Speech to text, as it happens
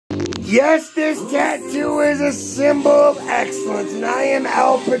Yes, this tattoo is a symbol of excellence, and I am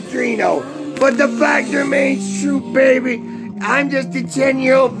El Padrino. But the fact remains true, baby. I'm just a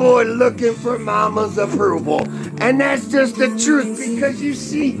 10-year-old boy looking for mama's approval. And that's just the truth, because you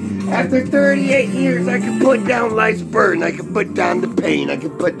see, after 38 years, I can put down life's burden, I can put down the pain, I can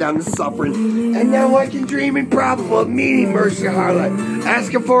put down the suffering. And now I can dream improbable of meeting Mercy Harlot,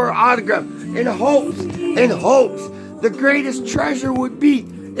 asking for her autograph, in hopes, the greatest treasure would be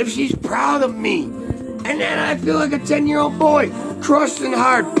if she's proud of me. And then I feel like a 10-year-old boy, crushed and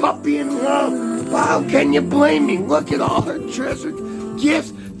hard, puppy in love. Wow, can you blame me? Look at all her treasured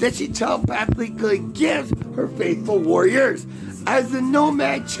gifts that she telepathically gives her faithful warriors. As the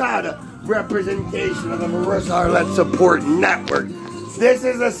Nomad Chata representation of the Marissa Harlot Support Network, this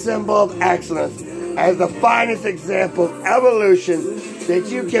is a symbol of excellence, as the finest example of evolution that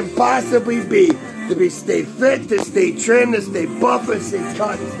you can possibly be, to stay fit, to stay trim, to stay buff, and stay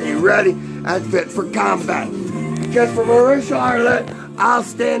cut, and stay ready, and fit for combat. Because for Marissa Harlot, I'll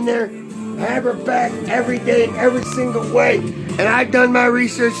stand there, have her back every day in every single way. And I've done my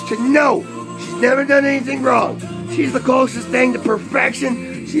research to know she's never done anything wrong. She's the closest thing to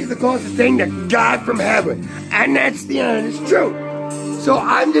perfection. She's the closest thing to God from heaven. And that's the honest truth. So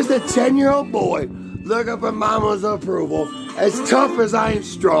I'm just a 10-year-old boy looking for mama's approval. As tough as I am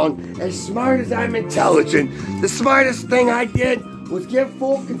strong, as smart as I'm intelligent, the smartest thing I did was give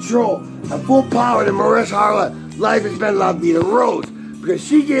full control and full power to Marissa Harlot. Life has been La Vida Rose, because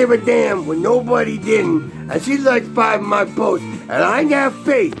she gave a damn when nobody didn't, and she liked 5 of my posts, and I have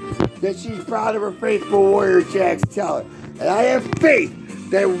faith that she's proud of her faithful warrior Jack's teller, and I have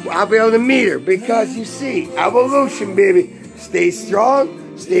faith that I'll be able to meet her, because you see, evolution, baby. Stay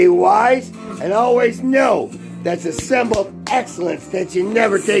strong, stay wise, and always know that's a symbol of excellence that you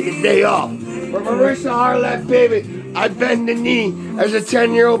never take a day off. For Marissa Harlot, baby, I bend the knee as a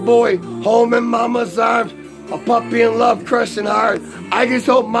 10-year-old boy, home in mama's arms, a puppy in love, crushing hard. I just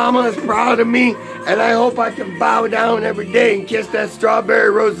hope mama is proud of me, and I hope I can bow down every day and kiss that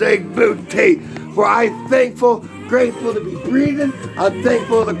strawberry rosé booty. For I'm thankful, grateful to be breathing. I'm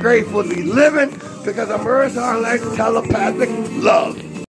thankful, grateful to be living, because of Marissa Harlot's telepathic love.